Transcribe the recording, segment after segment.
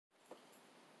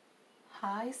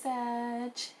Hi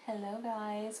Sag, hello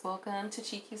guys, welcome to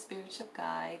Cheeky Spiritual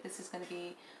Guide. This is going to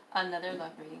be another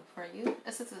love reading for you.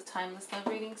 This is a timeless love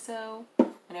reading, so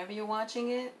whenever you're watching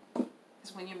it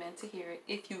is when you're meant to hear it,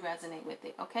 if you resonate with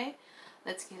it, okay?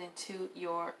 Let's get into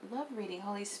your love reading.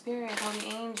 Holy Spirit,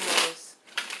 Holy Angels,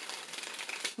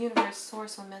 Universe,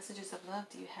 Source, what messages of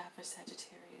love do you have for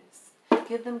Sagittarius?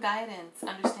 Give them guidance,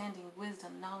 understanding,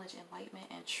 wisdom, knowledge, enlightenment,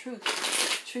 and truth.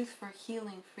 Truth for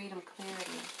healing, freedom,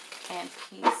 clarity, and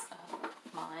peace of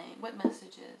mind. What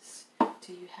messages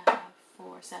do you have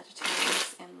for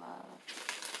Sagittarius in love?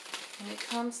 When it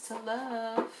comes to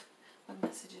love, what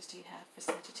messages do you have for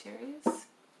Sagittarius?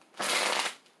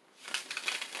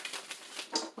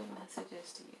 What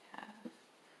messages do you have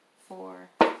for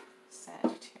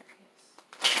Sagittarius?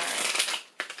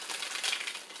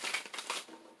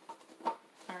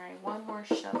 Alright, one more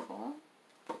shuffle.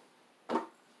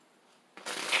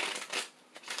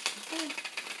 Okay.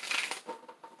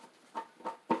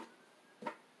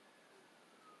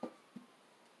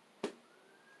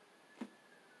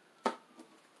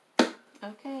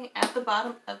 Okay, at the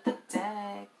bottom of the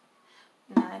deck,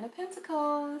 9 of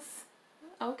Pentacles.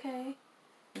 Okay,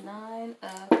 9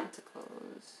 of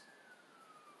Pentacles.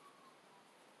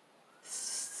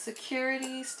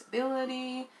 Security,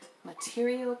 stability,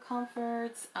 material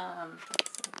comforts. Let's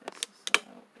see if this is a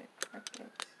little bit crooked.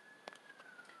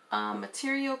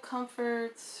 Material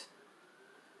comforts.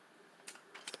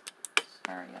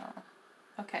 Sorry, y'all.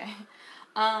 Okay.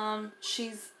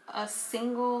 She's a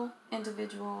single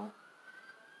individual,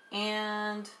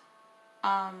 and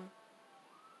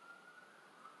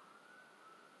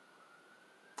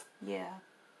yeah,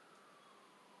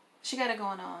 she got it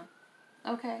going on.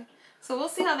 Okay, so we'll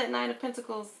see how that 9 of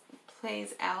Pentacles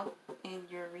plays out in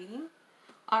your reading.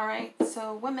 All right,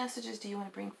 so what messages do you want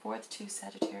to bring forth to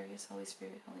Sagittarius, Holy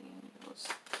Spirit, Holy Angels?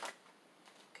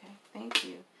 Okay, thank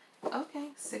you. Okay,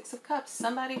 6 of Cups.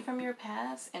 Somebody from your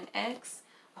past, an ex,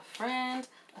 a friend,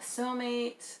 a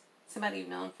soulmate, somebody you've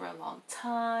known for a long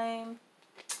time.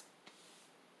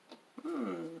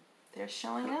 They're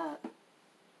showing up.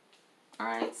 All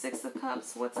right, 6 of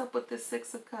Cups. What's up with this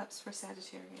 6 of Cups for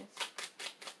Sagittarius?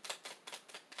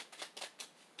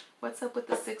 What's up with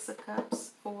the 6 of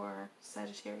Cups for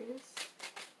Sagittarius?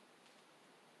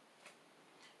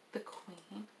 The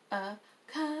Queen of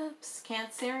Cups.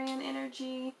 Cancerian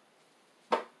energy.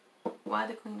 Why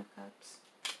the Queen of Cups?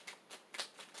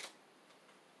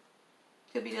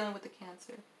 Could be dealing with the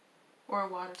Cancer or a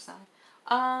water sign.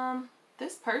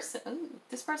 This person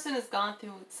has gone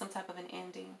through some type of an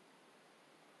ending.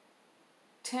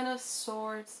 10 of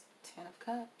Swords, 10 of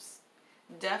Cups.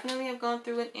 Definitely have gone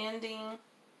through an ending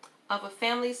of a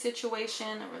family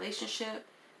situation, a relationship.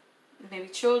 Maybe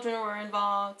children were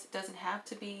involved. It doesn't have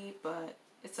to be, but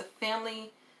it's a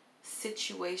family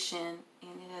situation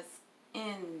and it has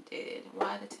ended.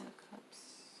 Why the 10 of Cups?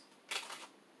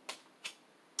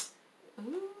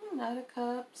 Ooh, Knight of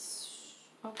Cups.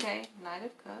 Okay, Knight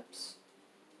of Cups.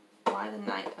 Why the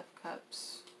Knight of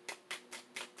Cups?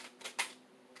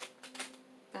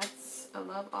 That's a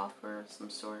love offer of some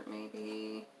sort,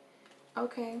 maybe.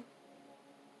 Okay.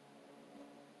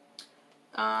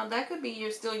 That could be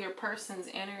still your person's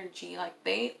energy. Like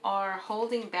they are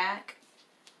holding back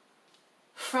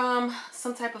from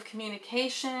some type of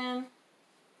communication.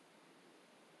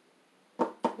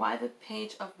 Why the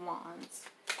Page of Wands?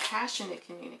 Passionate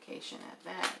communication at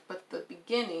that. But the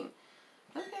beginning.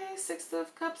 Okay, 6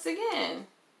 of Cups again.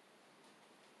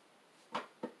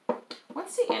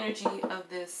 What's the energy of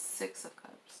this 6 of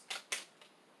Cups?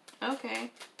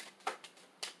 Okay.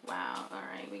 Wow, all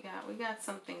right, we got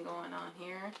something going on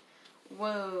here.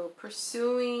 Whoa,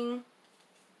 pursuing.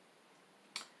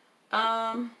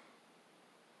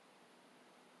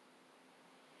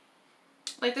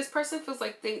 Like this person feels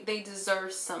like they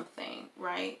deserve something,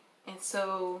 right? And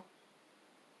so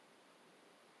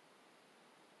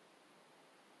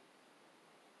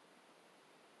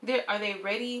are they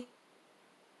ready?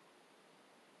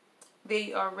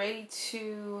 They are ready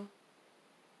to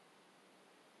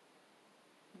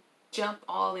jump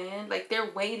all in. Like they're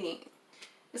waiting.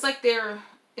 It's like they're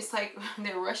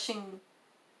rushing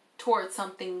towards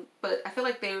something, but I feel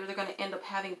like they're going to end up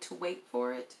having to wait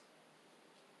for it.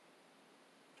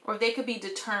 Or they could be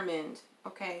determined.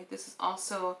 Okay, this is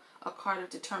also a card of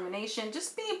determination.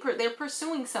 Just they're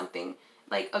pursuing something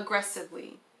like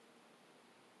aggressively.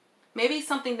 Maybe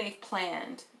something they've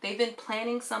planned. They've been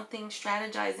planning something,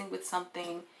 strategizing with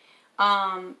something,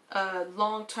 a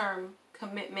long-term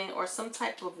commitment or some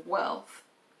type of wealth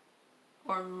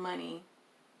or money.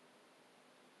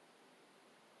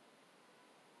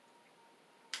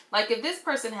 Like if this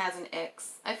person has an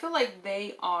ex, I feel like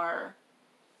they are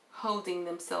holding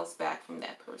themselves back from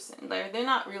that person. They're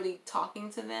not really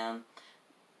talking to them.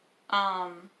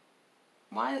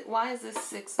 Why is this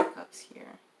Six of Cups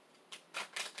here?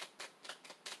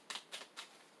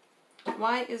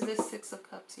 Why is this Six of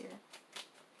Cups here?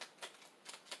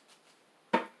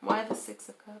 Why the Six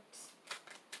of Cups?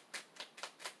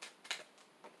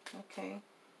 Okay.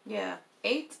 Yeah.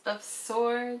 Eight of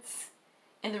Swords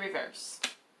in the reverse.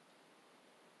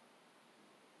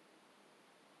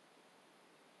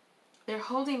 They're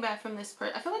holding back from this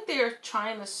person. I feel like they're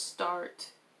trying to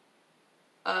start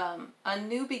a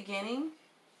new beginning.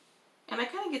 And I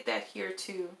kind of get that here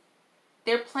too.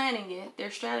 They're planning it. They're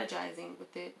strategizing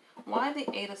with it. Why the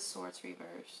Eight of Swords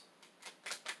reverse?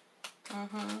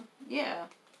 Yeah.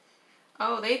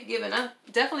 Oh, they've given up.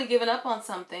 Definitely given up on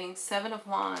something. Seven of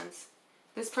Wands.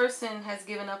 This person has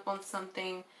given up on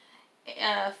something.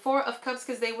 Four of Cups,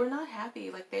 because they were not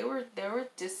happy. Like they were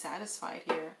dissatisfied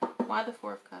here. Why the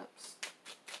Four of Cups?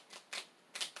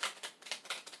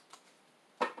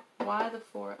 Why the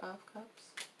Four of Cups?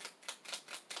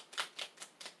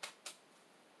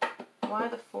 Why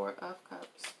the Four of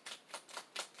Cups?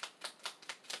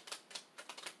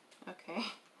 Okay.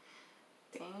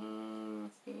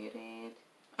 Dang, Spirit.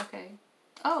 Okay.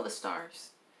 Oh, the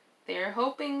stars. They're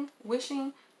hoping,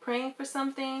 wishing, praying for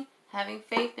something, having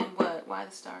faith in what? Why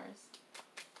the stars?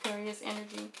 Aquarius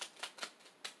energy.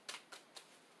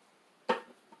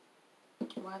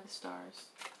 Why the stars?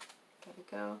 There we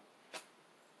go.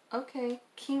 Okay.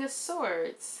 King of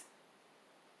Swords.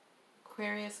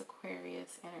 Aquarius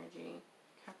energy.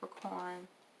 Capricorn.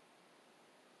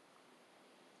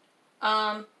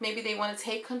 Maybe they want to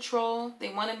take control. They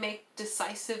want to make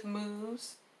decisive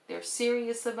moves. They're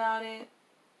serious about it.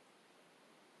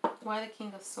 Why the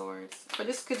King of Swords? But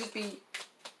this could just be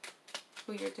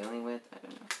who you're dealing with. I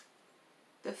don't know.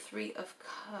 The Three of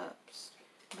Cups.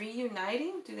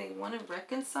 Reuniting? Do they want to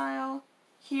reconcile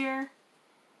here?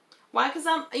 Why? Because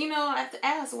I have to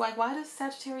ask, like, why does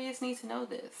Sagittarius need to know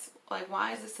this? Like,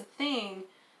 why is this a thing?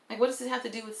 Like, what does it have to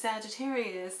do with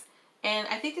Sagittarius? And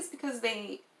I think it's because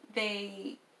they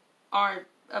are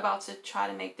about to try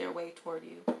to make their way toward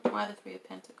you. Why the Three of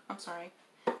Pentacles? I'm sorry.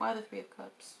 Why the Three of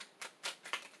Cups?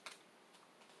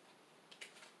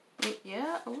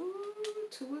 Yeah. Ooh,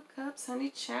 Two of Cups. Honey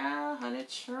child. Honey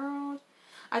child.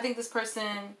 I think this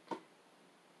person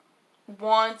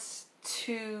wants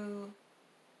to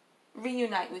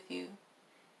reunite with you.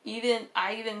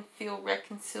 I even feel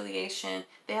reconciliation.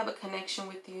 They have a connection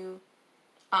with you.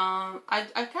 I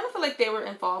kind of feel like they were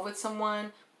involved with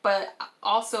someone, but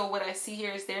also what I see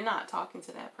here is they're not talking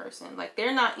to that person. Like,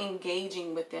 they're not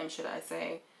engaging with them, should I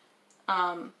say.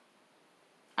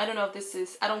 I don't know if this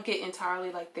is, I don't get entirely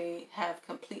like they have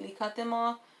completely cut them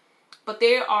off, but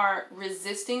they are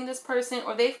resisting this person,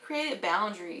 or they've created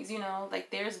boundaries,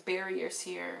 like there's barriers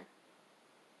here.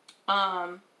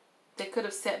 They could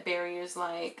have set barriers,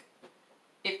 like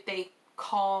if they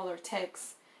call or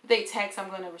text. If they text, I'm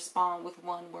going to respond with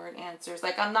one-word answers.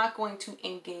 Like, I'm not going to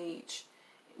engage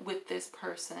with this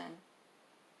person.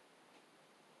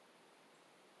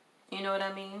 You know what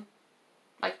I mean?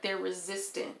 Like, they're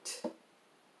resistant.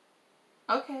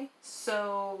 Okay,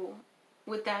 so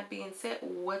with that being said,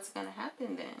 what's going to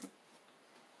happen then?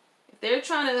 If they're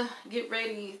trying to get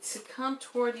ready to come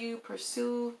toward you,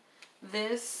 pursue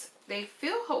this, they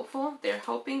feel hopeful. They're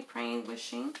hoping, praying,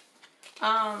 wishing.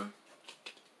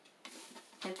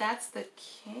 If that's the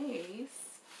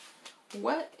case,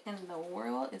 what in the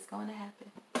world is going to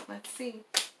happen? Let's see.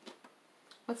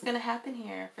 What's going to happen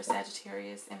here for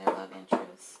Sagittarius and their love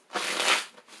interests?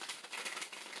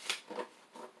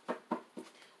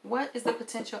 What is the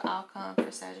potential outcome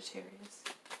for Sagittarius?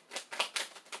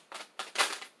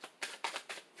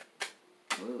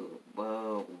 Ooh,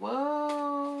 whoa,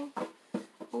 whoa.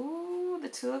 Ooh, the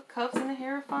Two of Cups and the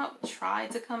Hierophant tried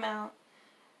to come out.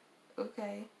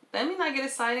 Okay. Let me not get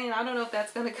excited. I don't know if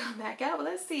that's going to come back out, but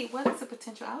let's see. What is the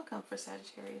potential outcome for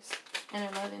Sagittarius and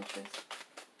their love interest?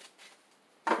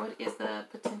 What is the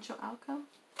potential outcome?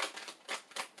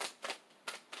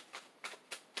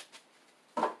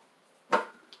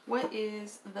 What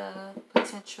is the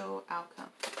potential outcome?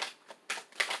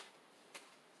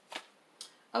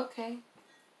 Okay.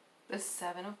 The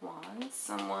Seven of Wands.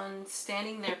 Someone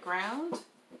standing their ground,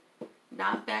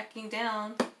 not backing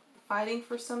down, fighting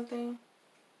for something.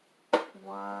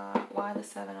 Why the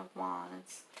Seven of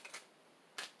Wands?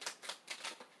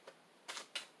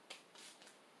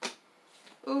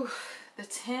 Ooh, the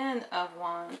Ten of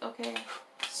Wands. Okay,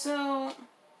 so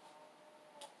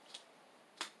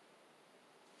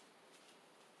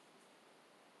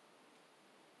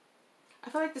I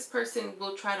feel like this person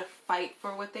will try to fight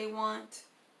for what they want.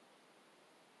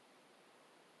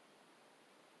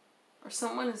 Or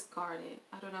someone is guarded.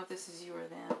 I don't know if this is you or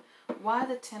them. Why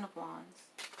the Ten of Wands?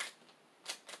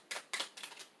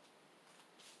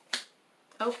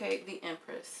 Okay, the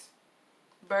Empress.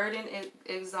 Burdened,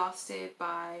 exhausted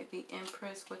by the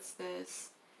Empress. What's this?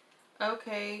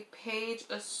 Okay, Page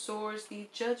of Swords, the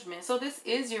Judgment. So this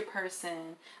is your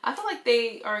person. I feel like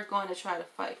they are going to try to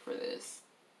fight for this.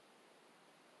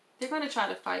 They're going to try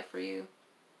to fight for you.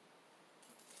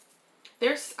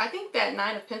 I think that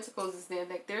Nine of Pentacles is there.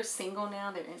 Like, they're single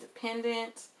now. They're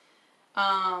independent.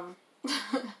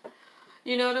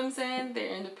 You know what I'm saying?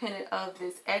 They're independent of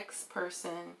this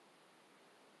ex-person.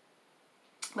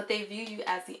 But they view you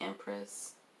as the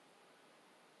Empress.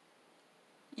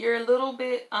 You're a little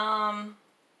bit, I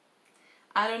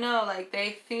don't know, like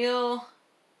they feel,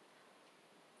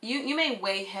 you may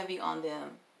weigh heavy on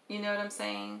them. You know what I'm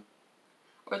saying?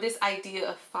 Or this idea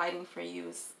of fighting for you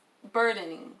is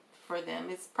burdening for them.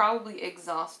 It's probably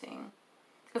exhausting.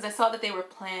 Because I saw that they were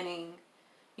planning,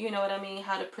 you know what I mean,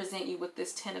 how to present you with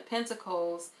this Ten of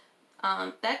Pentacles.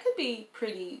 That could be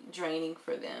pretty draining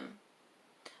for them.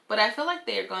 But I feel like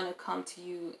they're going to come to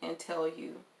you and tell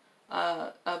you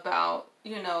about,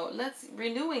 you know, let's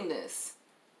renewing this.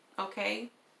 Okay?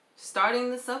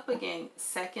 Starting this up again.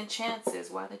 Second chances.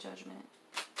 Why the Judgment?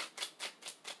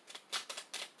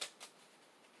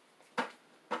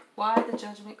 Why the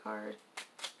Judgment card?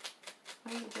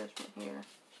 Why the Judgment here?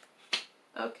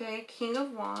 Okay, King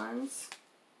of Wands.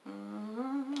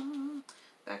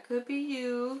 That could be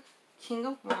you. King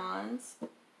of Wands.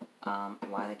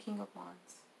 Why the King of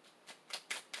Wands?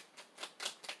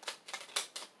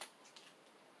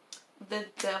 The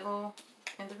Devil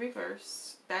in the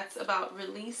reverse. That's about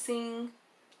releasing,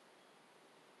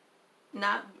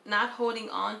 not holding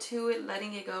on to it,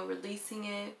 letting it go, releasing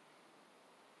it.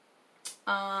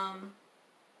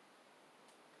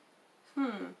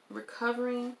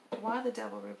 Recovering. Why the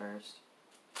Devil reversed?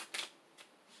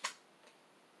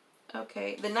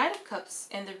 Okay, the Knight of Cups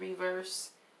in the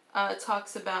reverse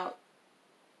talks about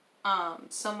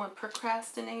someone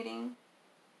procrastinating.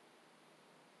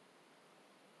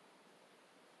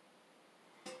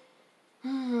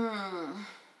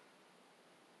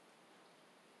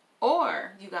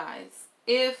 Or, you guys,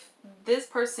 if this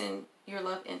person, your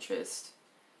love interest,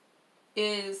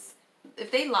 is, if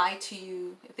they lied to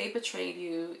you, if they betrayed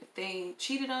you, if they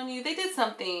cheated on you, they did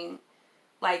something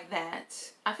like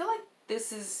that, I feel like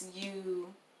this is you.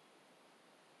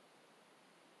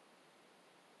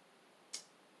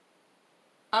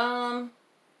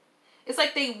 It's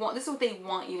like they want, this is what they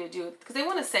want you to do, because they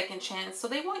want a second chance. So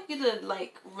they want you to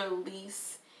like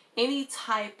release any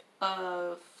type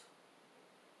of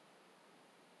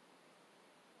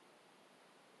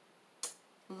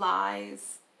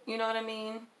lies, you know what I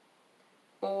mean?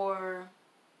 Or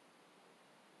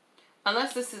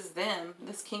unless this is them,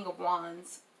 this King of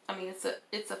Wands. I mean,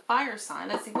 it's a fire sign.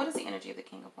 Let's see, what is the energy of the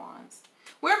King of Wands?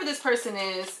 Wherever this person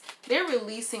is, they're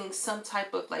releasing some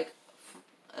type of like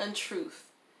untruth.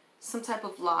 Some type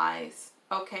of lies.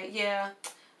 Okay, yeah.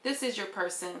 This is your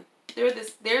person. They're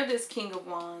this King of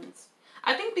Wands.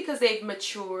 I think because they've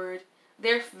matured,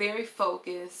 they're very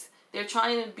focused. They're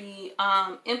trying to be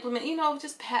implement, you know,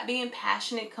 just being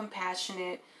passionate,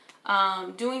 compassionate,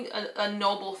 doing a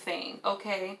noble thing,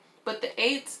 okay? But the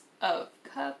Eight of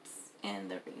Cups in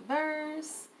the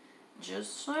reverse,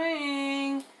 just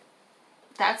saying,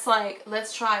 that's like,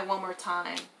 let's try one more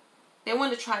time. They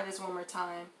want to try this one more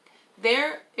time.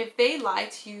 If they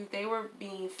lied to you, they were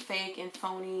being fake and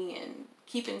phony and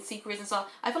keeping secrets and so on.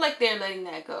 I feel like they're letting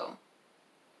that go.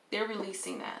 They're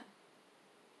releasing that.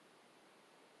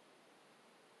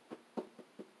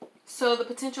 So the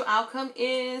potential outcome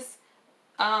is,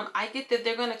 I get that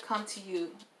they're going to come to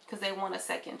you because they want a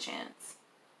second chance.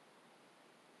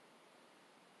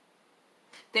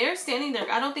 They're standing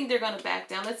there. I don't think they're going to back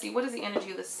down. Let's see. What is the energy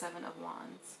of the Seven of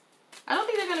Wands? I don't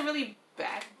think they're going to really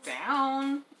back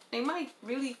down. They might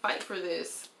really fight for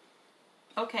this.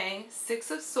 Okay,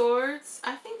 Six of Swords.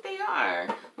 I think they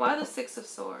are. Why the Six of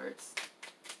Swords?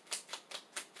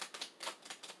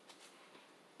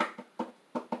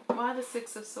 Why the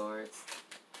Six of Swords?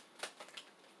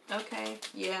 Okay,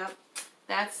 yeah,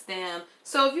 that's them.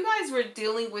 So if you guys were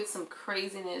dealing with some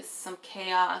craziness, some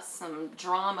chaos, some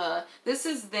drama, this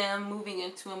is them moving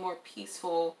into a more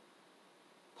peaceful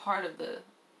part of the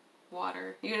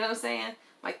water. You know what I'm saying?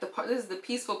 Like this is the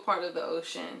peaceful part of the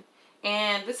ocean.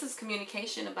 And this is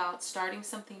communication about starting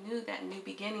something new, that new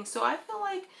beginning. So I feel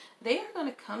like they are going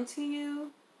to come to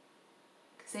you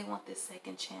because they want this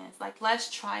second chance. Like, let's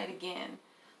try it again.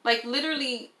 Like,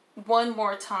 literally one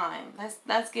more time.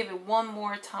 Let's give it one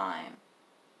more time.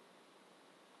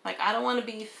 Like, I don't want to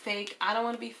be fake. I don't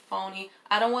want to be phony.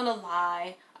 I don't want to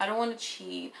lie. I don't want to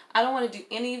cheat. I don't want to do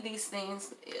any of these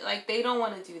things. Like, they don't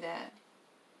want to do that.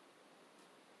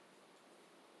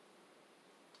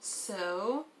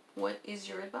 So, what is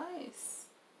your advice?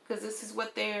 Because this is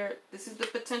what this is the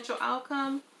potential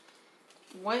outcome.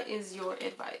 What is your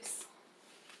advice?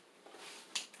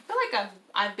 I feel like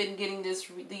I've been getting these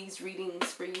readings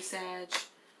for you, Sag,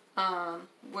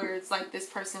 where it's like this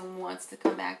person wants to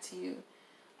come back to you.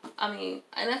 I mean,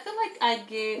 and I feel like I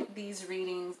get these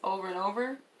readings over and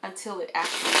over until it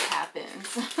actually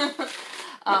happens.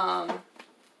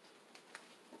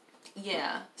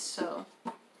 Yeah, so,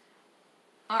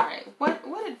 all right.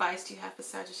 What advice do you have for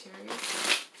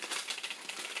Sagittarius?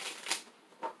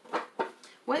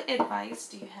 What advice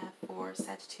do you have for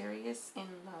Sagittarius in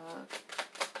love?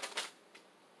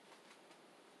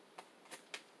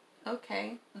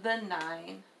 Okay, the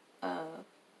 9 of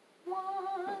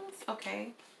Wands.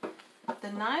 Okay,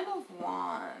 the 9 of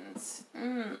Wands.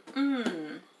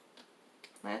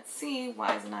 Let's see.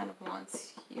 Why is the 9 of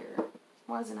Wands here?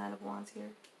 Why is the 9 of Wands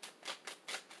here?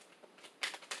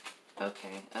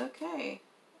 Okay, okay.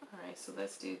 Alright, so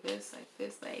let's do this,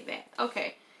 like that.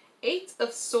 Okay. 8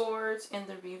 of Swords in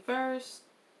the reverse.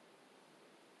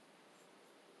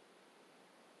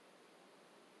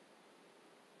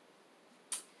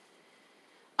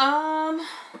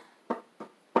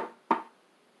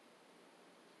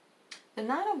 The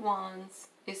 9 of Wands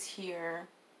is here.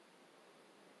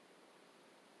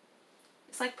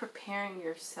 It's like preparing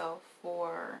yourself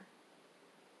for...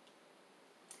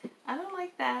 I don't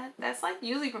like that. That's like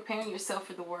usually preparing yourself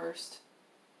for the worst.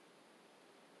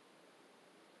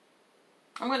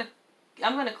 I'm gonna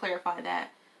clarify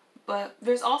that. But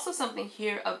there's also something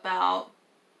here about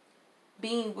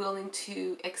being willing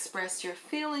to express your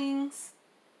feelings,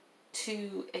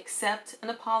 to accept an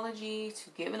apology, to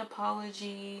give an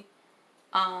apology,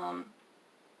 to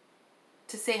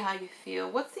say how you feel.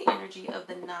 What's the energy of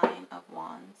the 9 of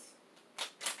Wands?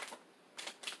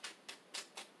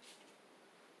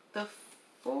 The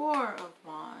 4 of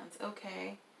Wands.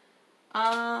 Okay.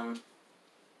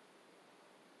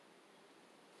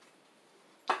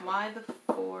 Why the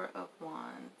 4 of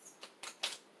Wands?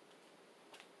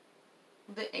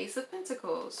 The Ace of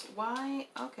Pentacles. Why?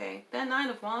 Okay. That 9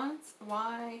 of Wands.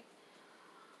 Why?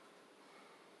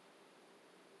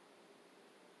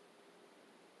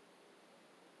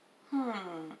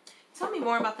 Tell me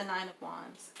more about the 9 of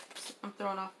Wands. I'm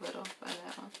thrown off a little by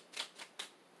that one.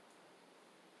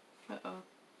 Uh-oh.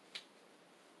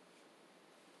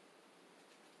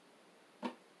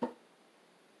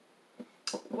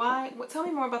 Why? Tell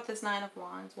me more about this 9 of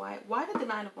Wands. Why did the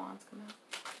 9 of Wands come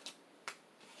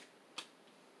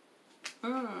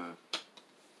out?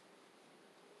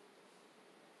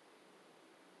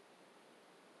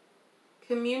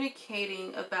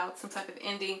 Communicating about some type of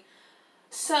ending.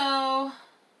 So,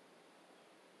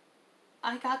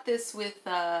 I got this with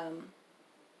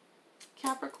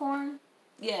Capricorn.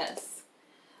 Yes.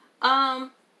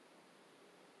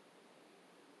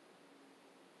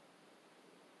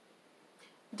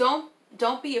 Don't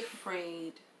be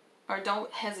afraid, or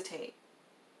don't hesitate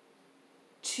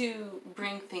to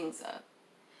bring things up.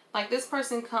 Like, this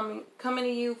person coming to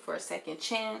you for a second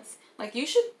chance. Like, you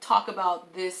should talk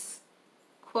about this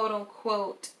quote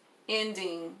unquote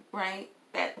ending, right?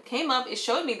 That came up. It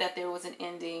showed me that there was an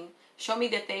ending. Showed me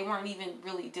that they weren't even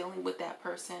really dealing with that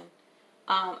person.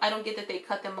 I don't get that they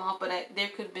cut them off, but there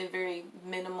could have been very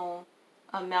minimal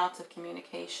amounts of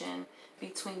communication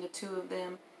between the two of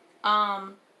them.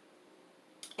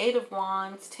 8 of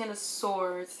Wands, 10 of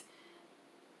Swords.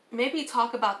 Maybe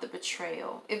talk about the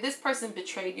betrayal. If this person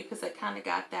betrayed you, because I kind of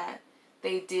got that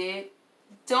they did,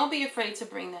 don't be afraid to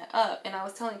bring that up. And I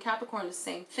was telling Capricorn the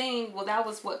same thing. Well, that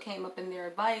was what came up in their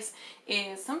advice,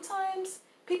 is sometimes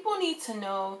people need to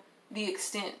know the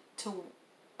extent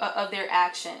of their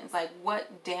actions, like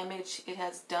what damage it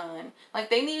has done. Like,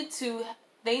 they need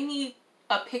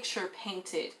a picture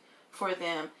painted for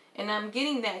them. And I'm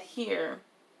getting that here.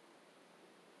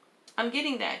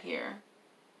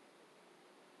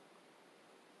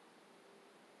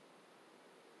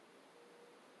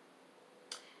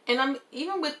 And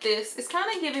even with this, it's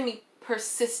kind of giving me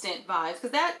persistent vibes,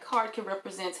 because that card can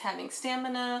represent having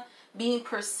stamina, being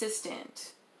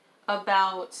persistent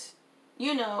about,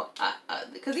 you know,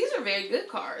 because these are very good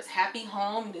cards. Happy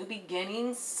home, new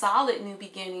beginnings, solid new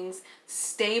beginnings,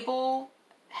 stable,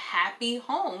 happy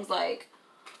homes. Like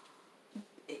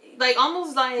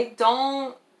almost like,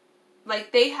 don't,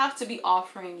 like, they have to be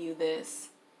offering you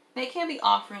this. They can't be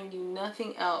offering you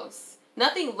nothing else,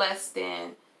 nothing less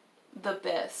than the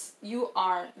best. You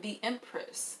are the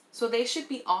Empress. So they should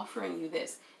be offering you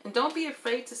this. And don't be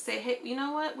afraid to say, hey, you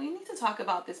know what? We need to talk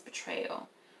about this betrayal.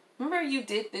 Remember you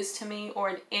did this to me, or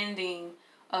an ending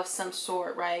of some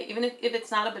sort, right? Even if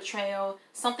it's not a betrayal,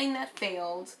 something that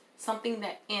failed, something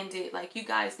that ended, like you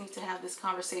guys need to have this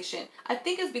conversation. I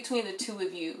think it's between the two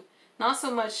of you. Not so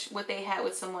much what they had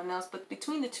with someone else, but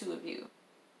between the two of you.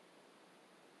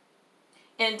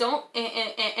 And don't,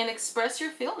 and express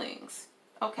your feelings.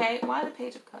 Okay? Why the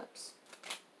Page of Cups?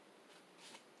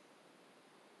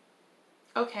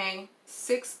 Okay,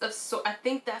 Six of Swords. I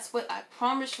think that's what, I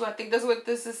promise you, I think that's what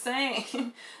this is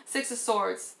saying. Six of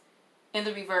Swords in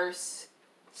the reverse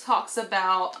talks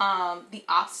about the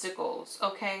obstacles,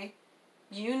 okay?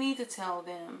 You need to tell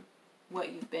them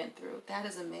what you've been through. That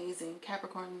is amazing.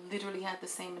 Capricorn literally had the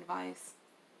same advice.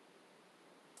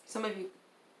 Some of you,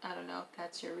 I don't know if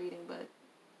that's your reading, but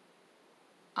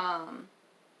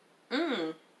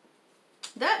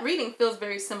that reading feels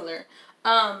very similar.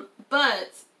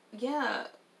 But yeah,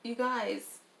 you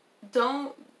guys,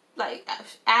 don't, like,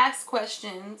 ask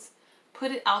questions,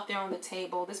 put it out there on the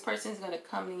table. This person is going to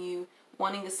come to you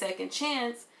wanting a second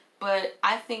chance, but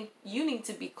I think you need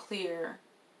to be clear,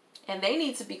 and they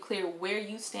need to be clear where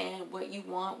you stand, what you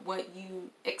want, what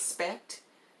you expect.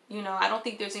 You know, I don't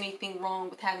think there's anything wrong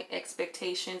with having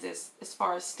expectations as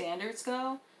far as standards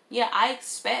go. Yeah, I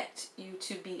expect you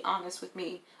to be honest with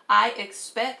me. I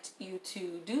expect you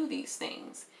to do these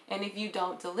things. And if you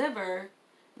don't deliver,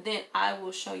 then I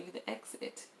will show you the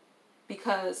exit.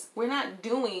 Because we're not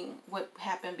doing what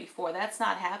happened before. That's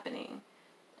not happening.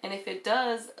 And if it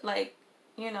does, like,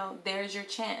 you know, there's your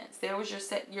chance. There was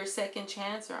your second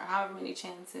chance, or however many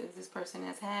chances this person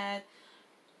has had.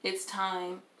 It's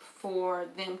time for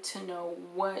them to know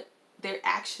what their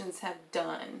actions have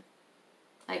done.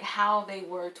 Like, how they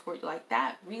were toward, like,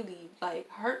 that really, like,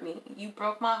 hurt me. You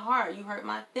broke my heart. You hurt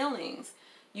my feelings.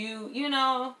 You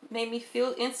know, made me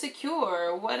feel insecure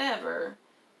or whatever.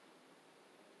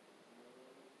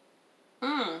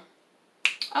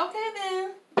 Okay,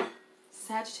 then.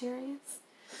 Sagittarius.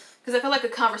 Because I feel like a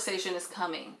conversation is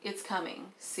coming. It's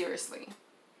coming. Seriously.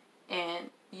 And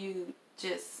you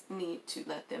just need to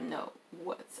let them know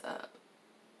what's up.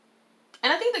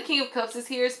 And I think the King of Cups is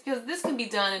here because this can be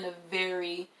done in a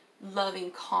very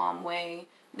loving, calm way.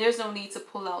 There's no need to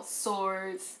pull out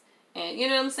swords. And you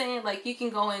know what I'm saying? Like, you can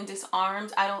go in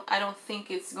disarmed. I don't think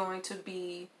it's going to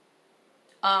be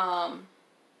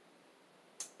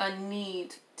a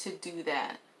need to do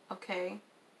that. Okay?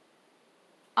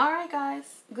 Alright,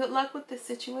 guys. Good luck with this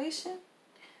situation.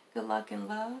 Good luck in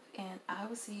love. And I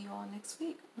will see you all next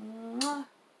week. Mwah.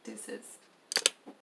 Deuces.